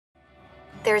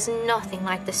There's nothing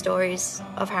like the stories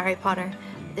of Harry Potter.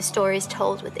 The stories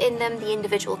told within them, the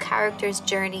individual characters'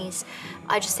 journeys.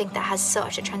 I just think that has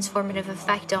such a transformative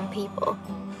effect on people.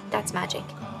 That's magic.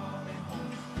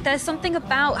 There's something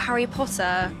about Harry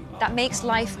Potter that makes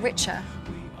life richer.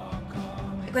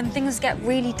 When things get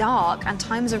really dark and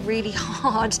times are really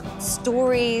hard,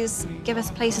 stories give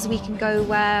us places we can go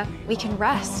where we can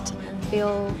rest and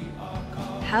feel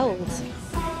held.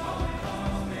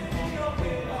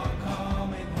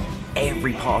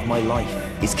 Every part of my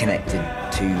life is connected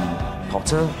to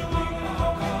Potter.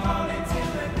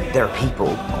 There are people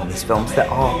on these films that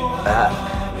are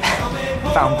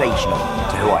foundational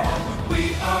to who I am.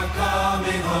 We are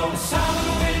coming home. The sound of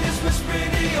the wind is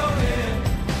whispering in your ear.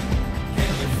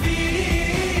 Can you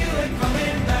feel it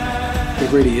coming back? It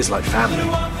really is like family.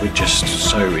 We're just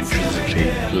so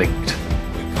intrinsically linked.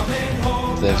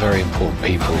 They're very important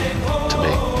people to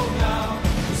me.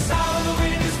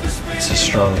 It's a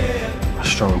strong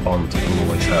bond that we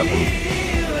always have, and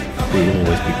we will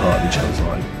always be part of each other's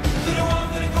life.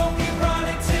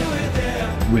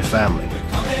 We're family.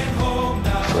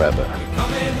 Forever.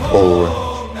 All